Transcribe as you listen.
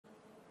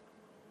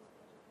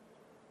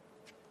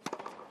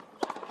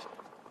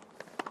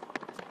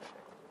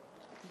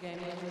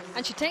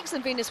And she takes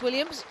them, Venus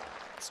Williams.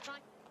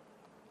 Strike.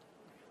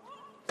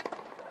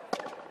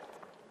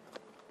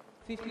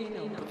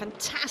 15-0.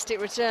 Fantastic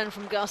return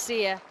from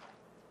Garcia.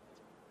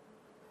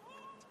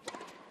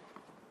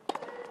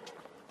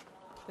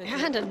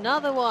 And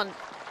another one.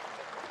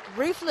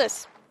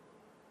 Ruthless.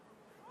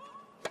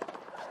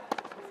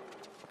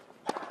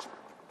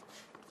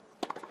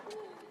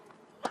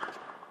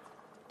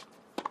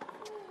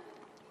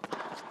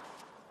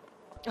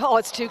 Oh,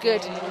 it's too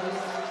good.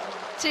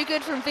 Too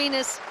good from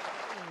Venus.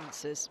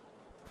 Answers.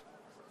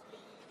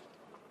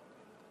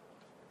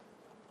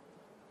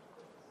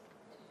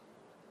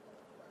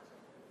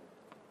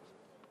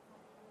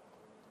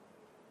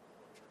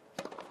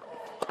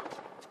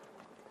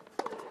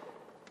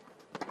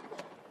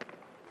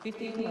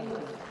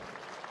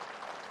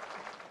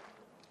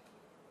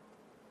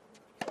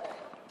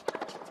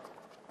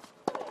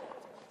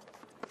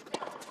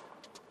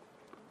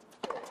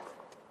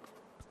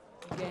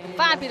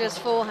 Fabulous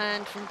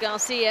forehand from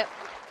Garcia.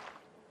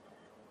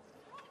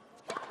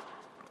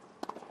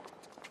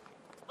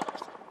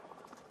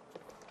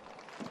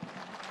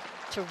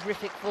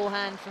 Terrific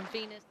forehand from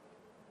Venus.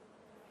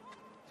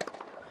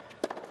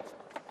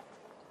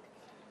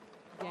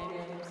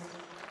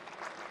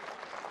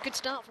 Good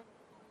start from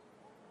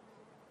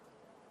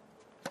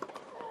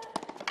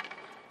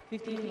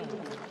 15-0.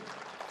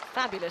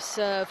 fabulous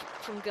serve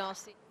from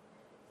Garcia.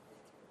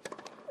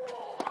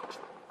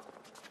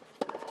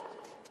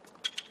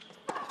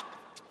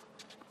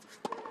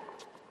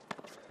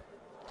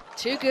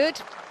 Too good.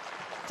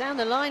 Down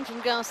the line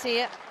from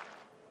Garcia.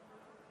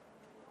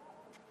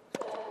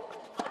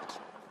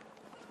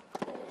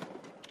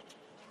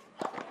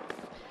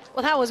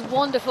 Well, that was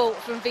wonderful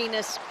from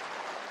Venus.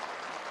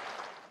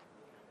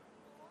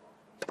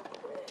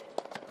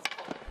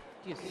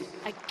 Yes.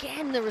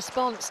 Again, the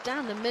response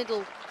down the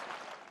middle.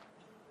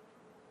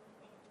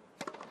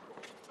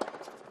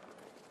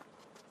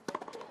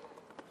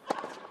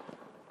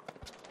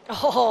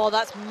 Oh,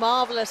 that's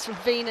marvellous from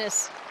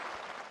Venus.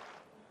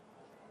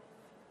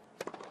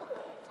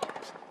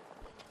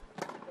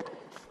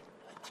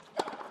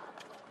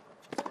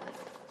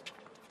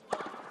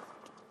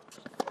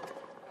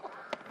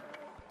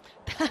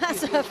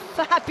 That's a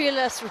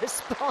fabulous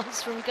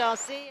response from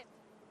Garcia.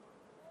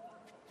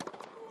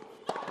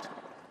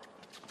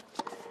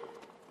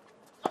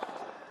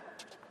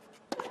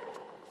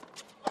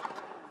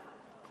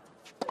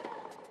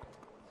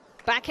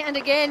 Backhand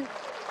again.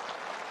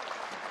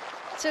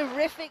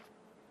 Terrific.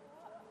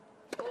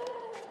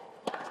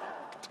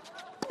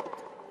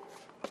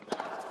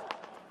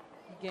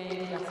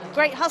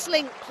 Great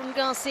hustling from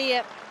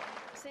Garcia.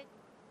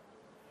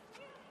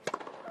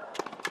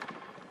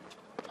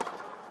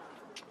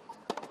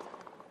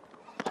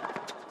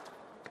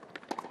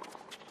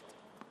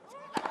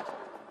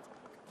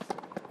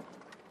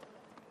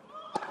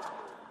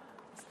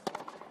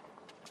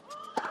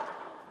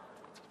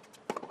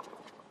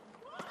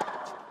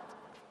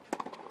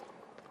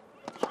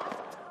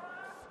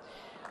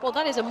 Well,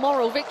 that is a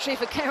moral victory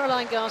for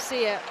Caroline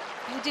Garcia,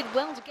 who did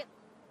well to get...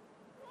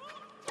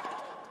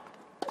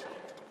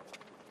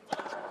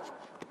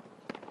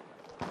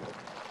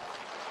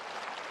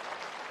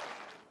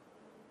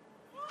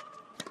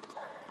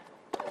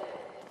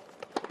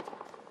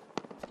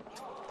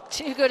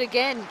 Too good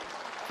again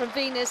from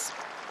Venus.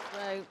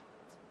 So,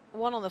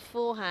 one on the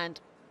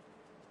forehand,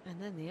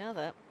 and then the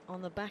other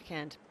on the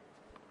backhand.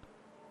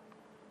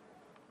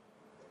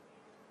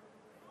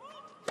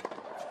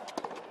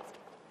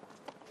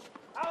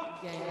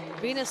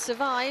 Venus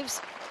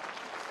survives.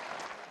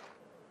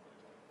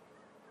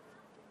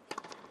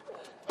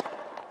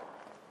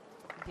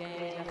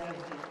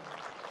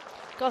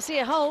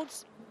 Garcia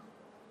holds.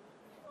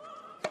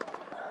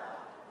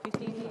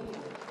 15.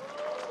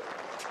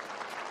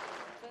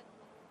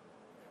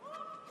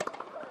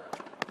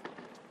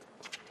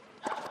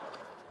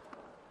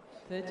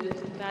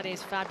 That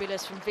is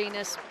fabulous from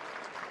Venus.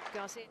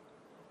 Garcia.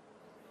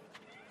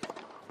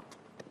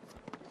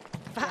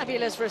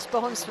 Fabulous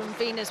response from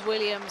Venus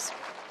Williams.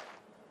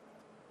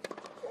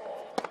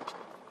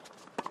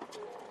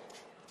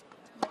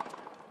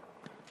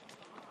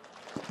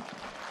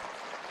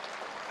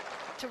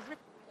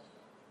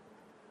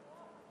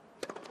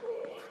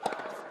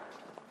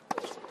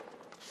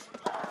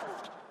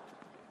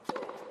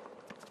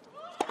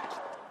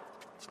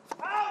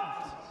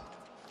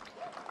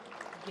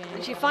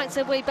 And she fights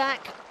her way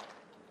back.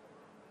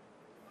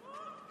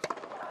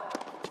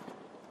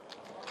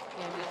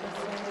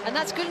 And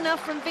that's good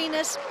enough from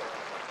Venus.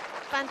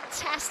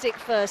 Fantastic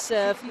first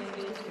serve.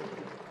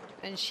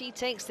 And she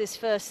takes this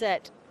first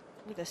set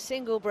with a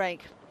single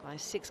break by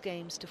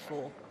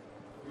 6-4.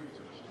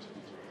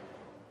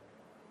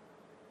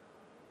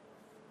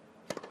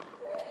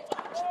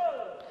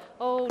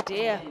 Oh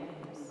dear.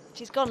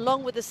 She's gone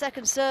long with the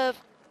second serve.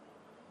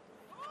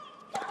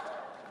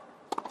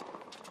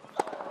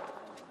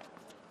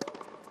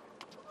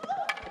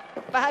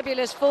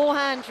 Fabulous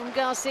forehand from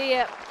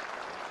Garcia.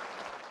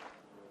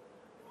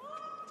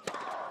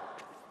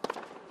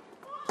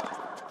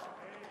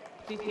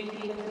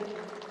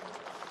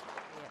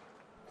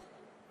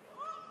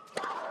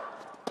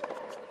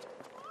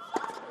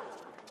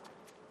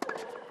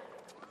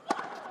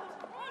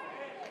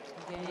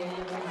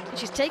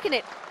 she's taken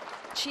it.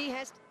 She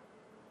has...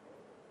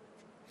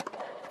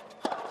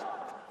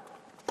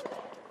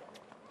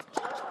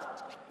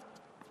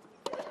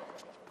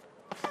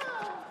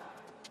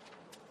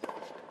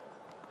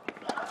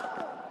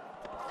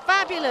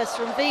 Fabulous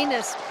from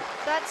Venus.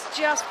 That's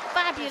just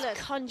fabulous.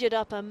 Conjured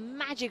up a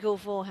magical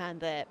forehand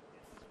there.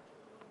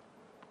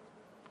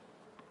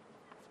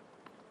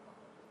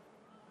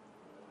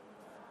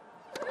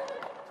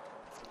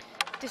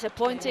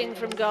 Disappointing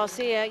from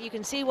Garcia. You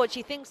can see what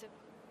she thinks of.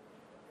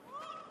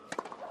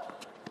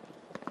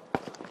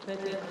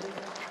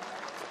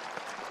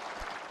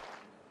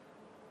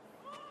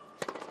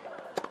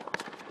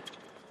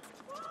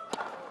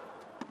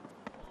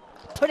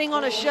 Putting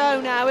on a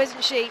show now,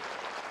 isn't she?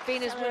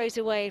 Venus breaks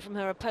away from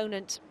her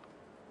opponent.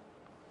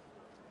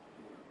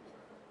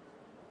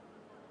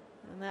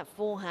 And that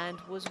forehand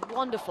was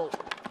wonderful.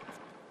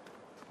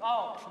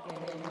 Oh.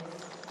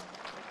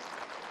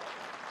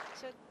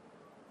 So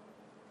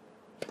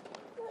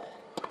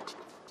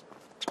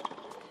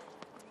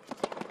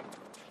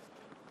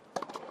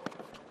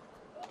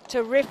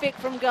terrific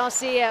from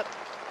Garcia.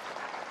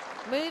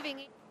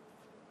 Moving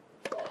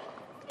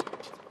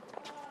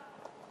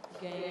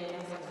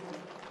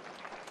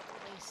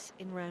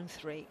in round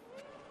 3.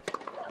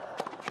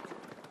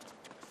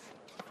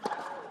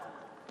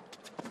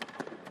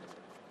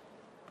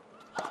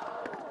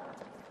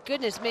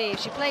 Goodness me, if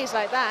she plays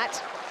like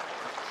that,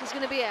 she's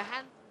going to be a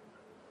hand.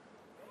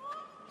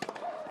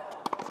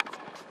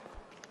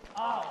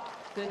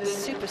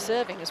 Super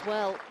serving as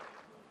well.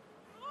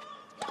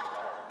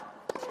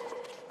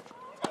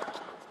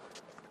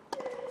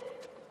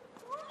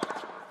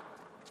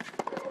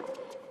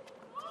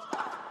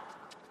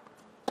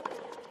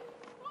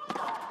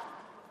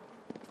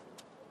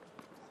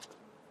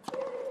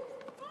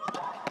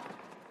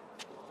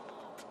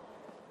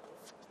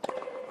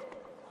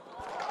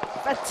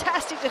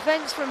 Fantastic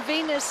defense from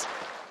Venus.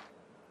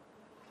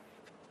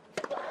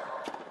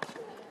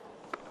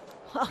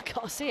 Well,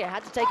 Garcia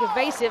had to take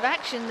evasive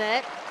action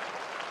there.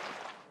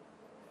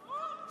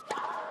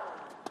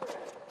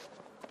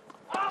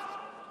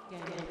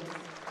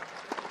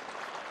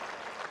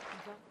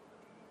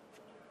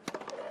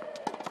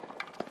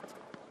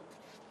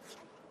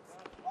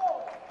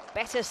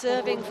 Better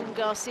serving from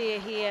Garcia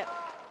here.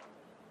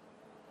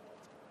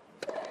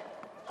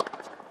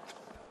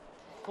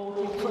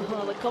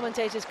 Well, the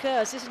commentator's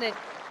curse, isn't it?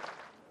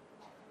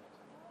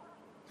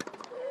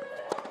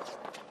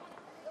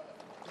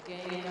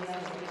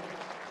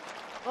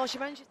 Oh, she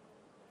manages.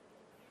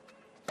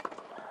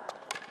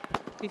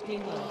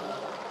 15.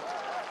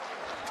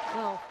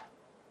 Well,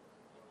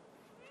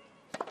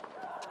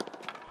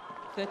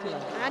 30.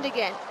 and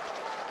again.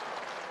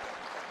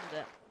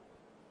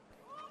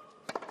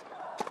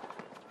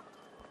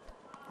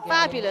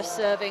 Fabulous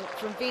serving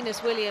from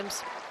Venus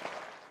Williams.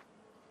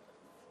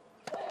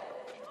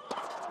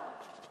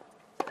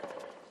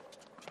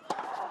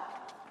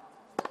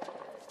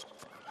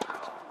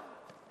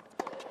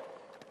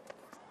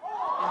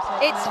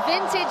 It's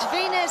vintage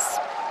Venus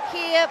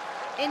here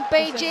in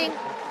Beijing.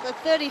 The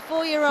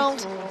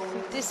 34-year-old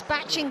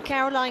dispatching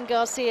Caroline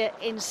Garcia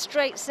in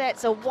straight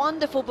sets. A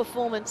wonderful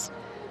performance.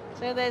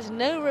 So there's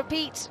no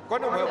repeat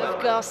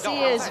of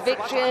Garcia's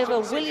victory over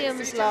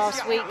Williams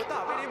last week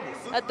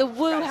at the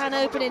Wuhan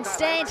Open.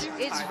 Instead,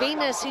 it's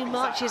Venus who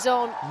marches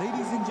on.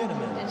 Ladies and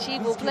gentlemen, And she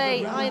will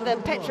play either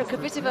Petra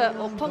Kvitova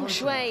or Peng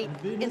Shuai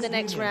in the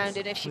next round.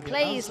 And if she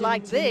plays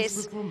like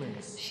this,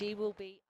 she will be...